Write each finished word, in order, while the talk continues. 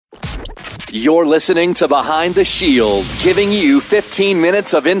You're listening to Behind the Shield, giving you 15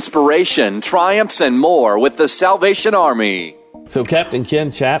 minutes of inspiration, triumphs, and more with the Salvation Army. So Captain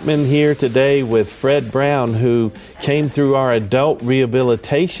Ken Chapman here today with Fred Brown, who came through our Adult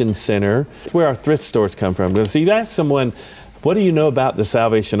Rehabilitation Center, where our thrift stores come from. So you ask someone, what do you know about the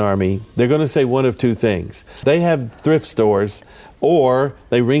Salvation Army? They're going to say one of two things. They have thrift stores or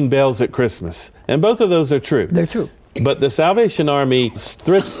they ring bells at Christmas. And both of those are true. They're true. But the Salvation Army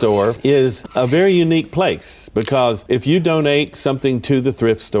thrift store is a very unique place because if you donate something to the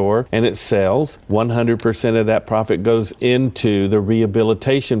thrift store and it sells, 100% of that profit goes into the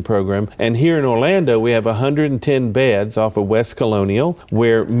rehabilitation program. And here in Orlando, we have 110 beds off of West Colonial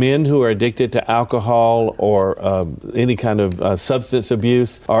where men who are addicted to alcohol or any kind of substance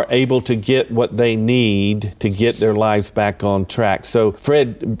abuse are able to get what they need to get their lives back on track. So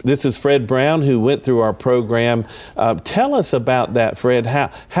Fred, this is Fred Brown who went through our program. Tell us about that, Fred.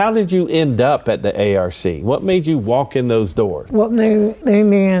 How did you end up at the ARC? What made you walk in those doors? What made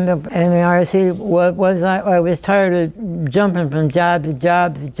me end up in the ARC was I was tired of jumping from job to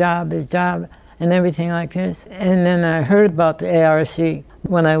job to job to job and everything like this. And then I heard about the ARC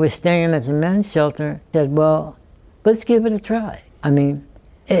when I was staying at the men's shelter. I said, well, let's give it a try. I mean,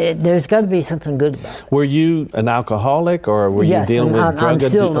 there's got to be something good about it. Were you an alcoholic or were you dealing with drug abuse? I'm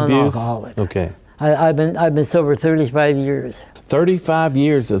still an alcoholic. Okay. I've been sober 35 years. 35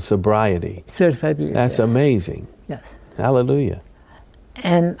 years of sobriety. 35 years. That's amazing. Yes. Hallelujah.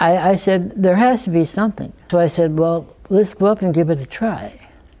 And I said, there has to be something. So I said, well, let's go up and give it a try.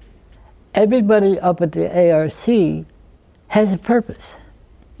 Everybody up at the ARC has a purpose.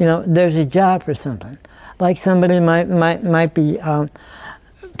 You know, there's a job for something. Like somebody might be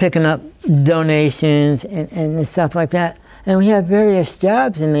picking up donations and stuff like that. And we have various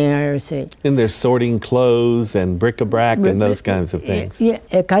jobs in the IRC. And they're sorting clothes and bric-a-brac and those kinds of things. Yeah,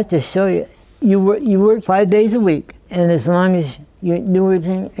 it got to show you. You work 5 days a week, and as long as you do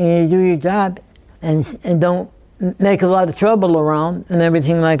everything and you do your job and don't make a lot of trouble around and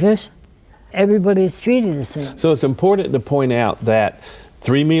everything like this, everybody's treated the same. So it's important to point out that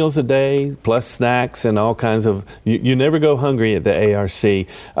 3 meals a day, plus snacks and all kinds of, you never go hungry at the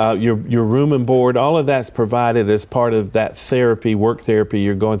ARC. Your room and board, all of that's provided as part of that therapy, work therapy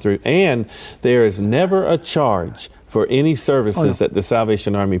you're going through. And there is never a charge for any services that the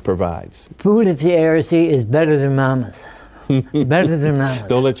Salvation Army provides. Food at the ARC is better than Mama's. Better than Mama's.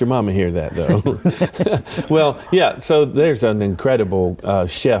 Don't let your mama hear that, though. Well, yeah, so there's an incredible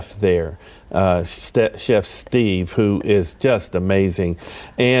chef there. Chef Steve, who is just amazing.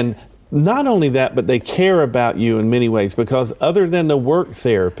 And not only that, but they care about you in many ways because other than the work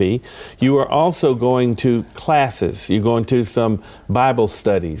therapy, you are also going to classes. You're going to some Bible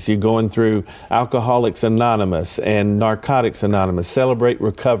studies. You're going through Alcoholics Anonymous and Narcotics Anonymous, Celebrate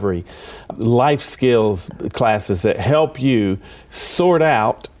Recovery, life skills classes that help you sort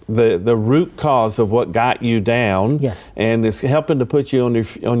out the root cause of what got you down, and it's helping to put you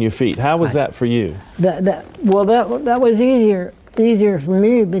on your feet. How was that for you? That was easier for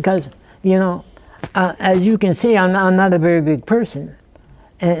me because, you know, as you can see, I'm not a very big person,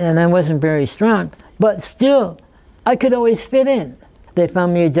 and I wasn't very strong, but still, I could always fit in. They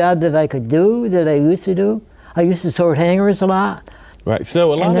found me a job that I could do, that I used to do. I used to sort hangers a lot. Right,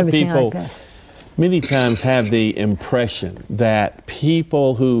 so a lot of people many times have the impression that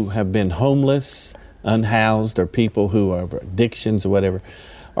people who have been homeless, unhoused, or people who have addictions or whatever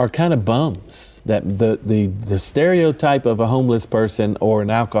are kind of bums. That the stereotype of a homeless person or an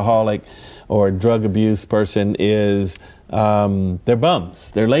alcoholic or a drug abuse person is they're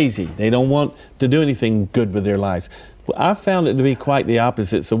bums, they're lazy, they don't want to do anything good with their lives. Well, I found it to be quite the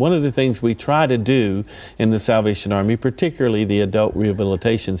opposite. So one of the things we try to do in the Salvation Army, particularly the Adult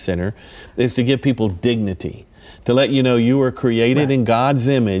Rehabilitation Center, is to give people dignity. To let you know you were created in God's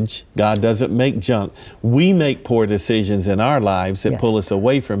image. God doesn't make junk. We make poor decisions in our lives that pull us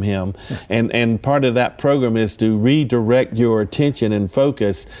away from Him. And part of that program is to redirect your attention and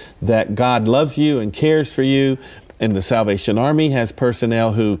focus that God loves you and cares for you. And the Salvation Army has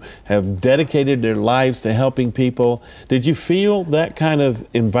personnel who have dedicated their lives to helping people. Did you feel that kind of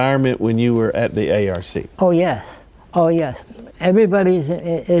environment when you were at the ARC? Oh, yes. Oh, yes. Everybody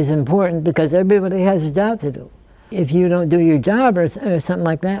is important because everybody has a job to do. If you don't do your job or something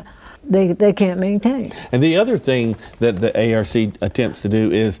like that, they can't maintain. And the other thing that the ARC attempts to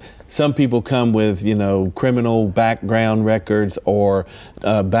do is some people come with, criminal background records, or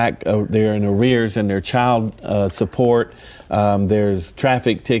they're in arrears in their child support. There's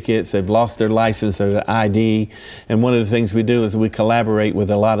traffic tickets, they've lost their license or their ID. And one of the things we do is we collaborate with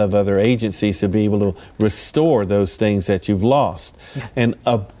a lot of other agencies to be able to restore those things that you've lost. Yeah. And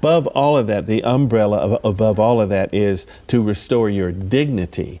above all of that, the umbrella above all of that is to restore your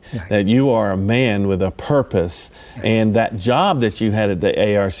dignity, right. That you are a man with a purpose, right. And that job that you had at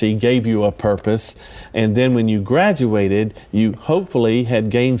the ARC gave you a purpose. And then when you graduated, you hopefully had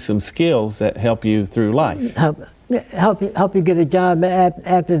gained some skills that help you through life. Help you get a job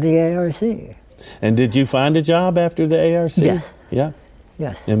after the ARC. And did you find a job after the ARC? Yes. Yeah.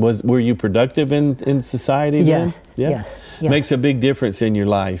 Yes. And were you productive in society then? Yes. Yeah. Yes. Makes a big difference in your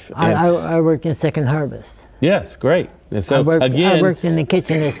life. I worked in Second Harvest. Yes, great. And so I worked in the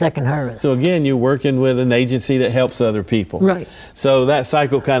kitchen at Second Harvest. So again, you're working with an agency that helps other people. Right. So that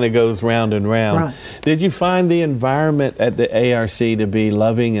cycle kind of goes round and round. Right. Did you find the environment at the ARC to be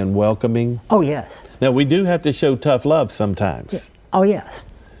loving and welcoming? Oh, yes. Now, we do have to show tough love sometimes. Oh, yes.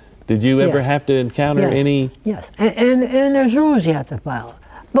 Did you ever have to encounter any? Yes, and there's rules you have to follow.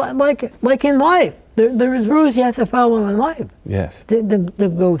 But like in life, there is rules you have to follow in life. Yes. To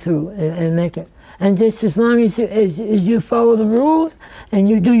go through and make it. And just as long as you follow the rules and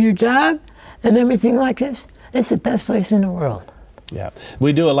you do your job and everything like this, it's the best place in the world. Yeah,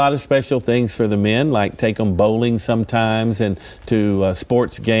 we do a lot of special things for the men, like take them bowling sometimes and to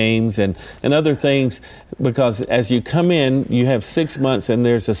sports games and other things, because as you come in, you have 6 months and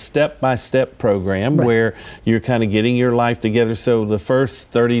there's a step-by-step program, right. Where you're kind of getting your life together. So the first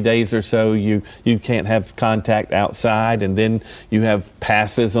 30 days or so, you can't have contact outside, and then you have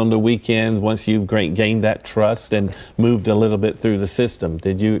passes on the weekends once you've gained that trust and moved a little bit through the system.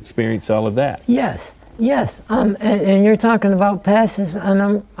 Did you experience all of that? Yes. Yes, and you're talking about passes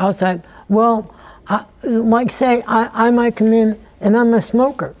and outside. Well, like say I might come in and I'm a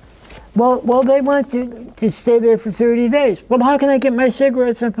smoker. Well, they want you to stay there for 30 days. Well, how can I get my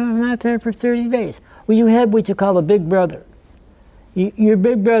cigarettes if I'm not there for 30 days? Well, you have what you call a big brother. Your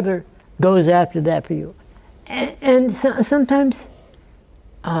big brother goes after that for you. And sometimes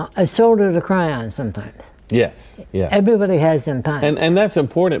a shoulder to cry on sometimes. Yes, yes. Everybody has them times. And that's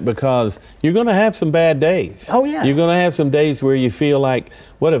important, because you're going to have some bad days. Oh, yes. You're going to have some days where you feel like,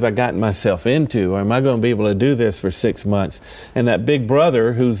 what have I gotten myself into? Or am I going to be able to do this for 6 months? And that big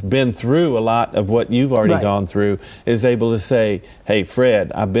brother who's been through a lot of what you've already right. gone through is able to say, hey,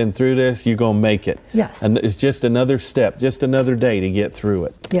 Fred, I've been through this. You're going to make it. Yes. And it's just another step, just another day to get through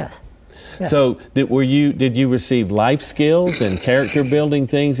it. Yes. Yes. So did you receive life skills and character building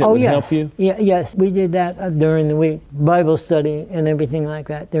things that would help you? Yes, we did that during the week, Bible study and everything like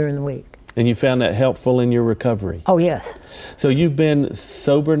that during the week. And you found that helpful in your recovery? Oh, yes. So you've been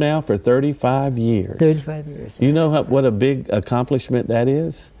sober now for 35 years. 35 years. You know what a big accomplishment that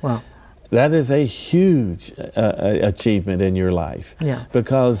is? Wow. That is a huge achievement in your life. Yeah.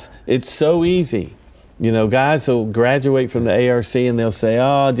 Because it's so easy. You know, guys will graduate from the ARC and they'll say,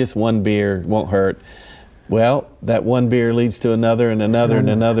 oh, just one beer won't hurt. Well, that one beer leads to another and another and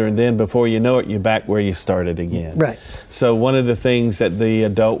another, and then before you know it, you're back where you started again. Right. So one of the things that the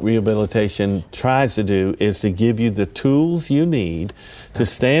adult rehabilitation tries to do is to give you the tools you need to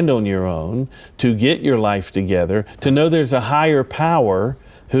stand on your own, to get your life together, to know there's a higher power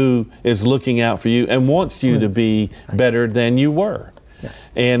who is looking out for you and wants you to be better than you were. Yeah.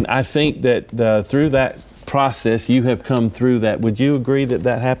 And I think that through that process, you have come through that. Would you agree that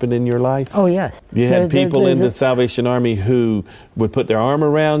that happened in your life? Oh, yes. You had people in the Salvation Army who would put their arm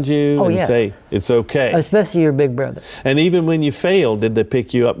around you and say, it's okay. Especially your big brother. And even when you failed, did they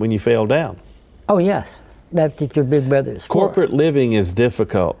pick you up when you fell down? Oh, yes. That's what your big brother is for. Corporate living is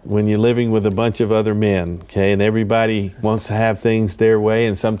difficult when you're living with a bunch of other men, okay? And everybody wants to have things their way,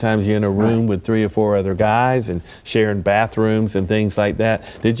 and sometimes you're in a room with 3 or 4 other guys and sharing bathrooms and things like that.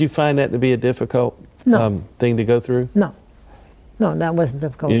 Did you find that to be a difficult thing to go through? No. No, that wasn't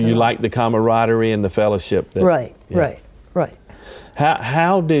difficult. You like the camaraderie and the fellowship. Right.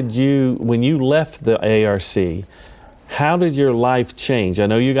 How did you, when you left the ARC, how did your life change? I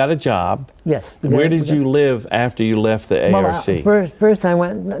know you got a job. Yes. Where did you live after you left the ARC? First I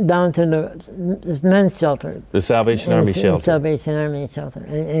went down to the men's shelter. The Salvation Army shelter. The Salvation Army shelter,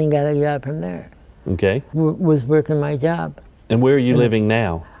 and got a job from there. Okay. Was working my job. And where are you living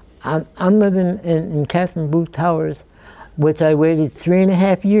now? I'm living in Catherine Booth Towers, which I waited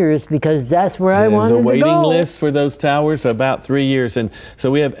 3.5 years because that's where I wanted to go. There's a waiting list for those towers, about 3 years. And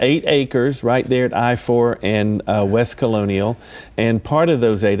so we have 8 acres right there at I-4 and West Colonial. And part of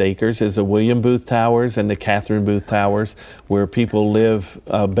those 8 acres is the William Booth Towers and the Catherine Booth Towers, where people live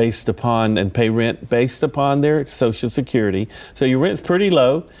based upon and pay rent based upon their Social Security. So your rent's pretty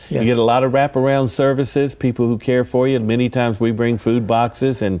low. Yes. You get a lot of wraparound services, people who care for you. Many times we bring food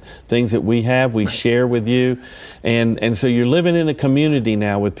boxes and things that we have, we share with you. And so you're living in a community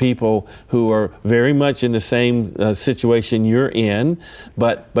now with people who are very much in the same situation you're in,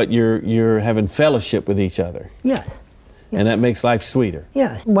 but you're having fellowship with each other. Yes. And that makes life sweeter.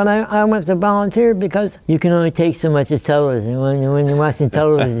 Yes. When I went to volunteer, because you can only take so much of television. When you're watching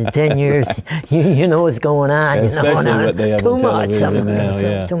television 10 years, you know what's going on. Especially what they have on television now.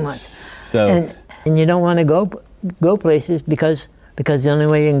 Yeah. Too much. So, and you don't want to go places because the only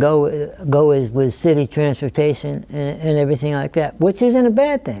way you can go is with city transportation and everything like that, which isn't a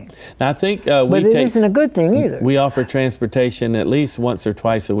bad thing. Now I think but it isn't a good thing either. We offer transportation at least once or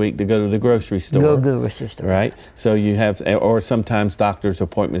twice a week to go to the grocery store. Go to the grocery store. Right? So you have, or sometimes doctor's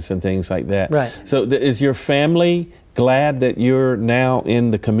appointments and things like that. Right. So is your family glad that you're now in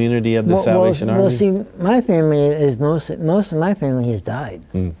the community of the Salvation Army? Well, see, my family is most of my family has died.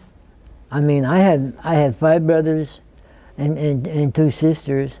 Mm. I mean, I had 5 brothers and 2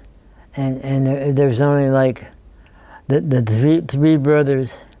 sisters, and there's only like the three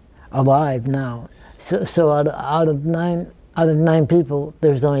brothers alive now. So out of nine people,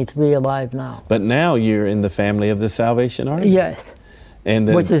 there's only 3 alive now. But now you're in the family of the Salvation Army. Yes.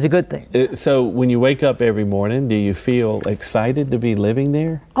 And which is a good thing. So when you wake up every morning, do you feel excited to be living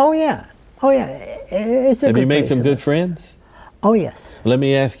there? Oh yeah. It's a Have good you made place some to good live. friends? Oh yes. Let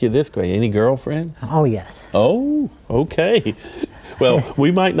me ask you this question. Any girlfriends? Oh yes. Oh, okay. Well,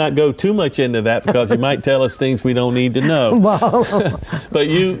 we might not go too much into that because you might tell us things we don't need to know. But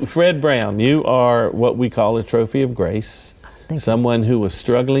you, Fred Brown, you are what we call a trophy of grace. Someone who was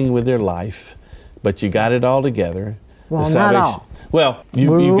struggling with their life, but you got it all together. Well, not all. Well,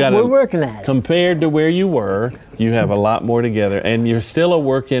 you got we're working at it. Compared to where you were, you have a lot more together, and you're still a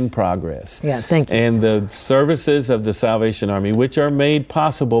work in progress. Yeah, thank you. And the services of the Salvation Army, which are made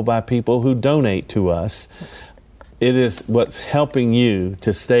possible by people who donate to us, it is what's helping you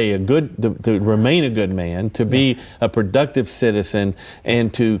to stay to remain a good man, to be a productive citizen,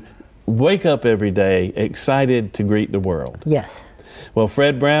 and to wake up every day excited to greet the world. Yes. Well,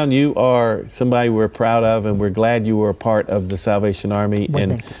 Fred Brown, you are somebody we're proud of, and we're glad you were a part of the Salvation Army,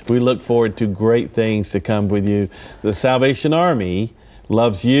 and we look forward to great things to come with you. The Salvation Army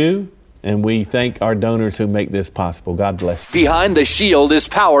loves you, and we thank our donors who make this possible. God bless you. Behind the Shield is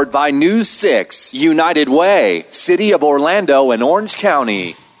powered by News 6, United Way, City of Orlando and Orange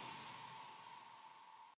County.